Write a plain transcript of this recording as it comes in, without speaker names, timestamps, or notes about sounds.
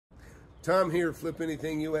Tom here, Flip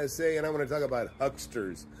Anything USA, and I want to talk about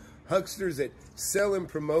hucksters. Hucksters that sell and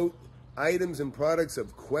promote items and products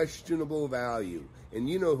of questionable value. And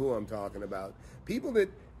you know who I'm talking about. People that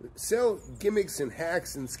sell gimmicks and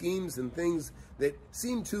hacks and schemes and things that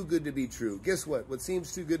seem too good to be true. Guess what? What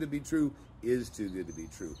seems too good to be true is too good to be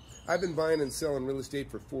true. I've been buying and selling real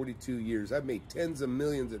estate for 42 years. I've made tens of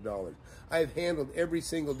millions of dollars. I've handled every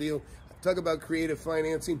single deal. Talk about creative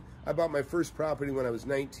financing. I bought my first property when I was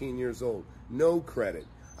 19 years old. No credit.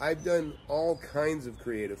 I've done all kinds of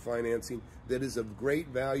creative financing that is of great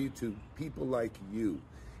value to people like you.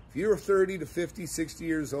 If you're 30 to 50, 60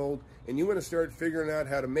 years old and you want to start figuring out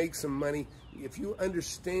how to make some money, if you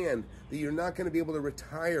understand that you're not going to be able to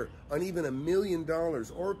retire on even $1 million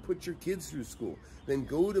or put your kids through school, then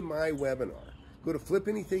go to my webinar. Go to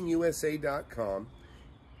FlipAnythingUSA.com,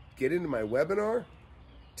 get into my webinar,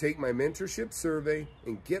 take my mentorship survey,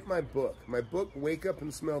 and get my book. My book, Wake Up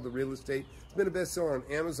and Smell the Real Estate. It's been a bestseller on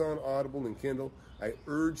Amazon, Audible, and Kindle. I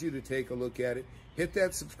urge you to take a look at it. Hit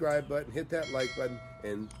that subscribe button, hit that like button,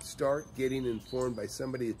 and start getting informed by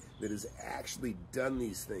somebody that has actually done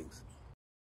these things.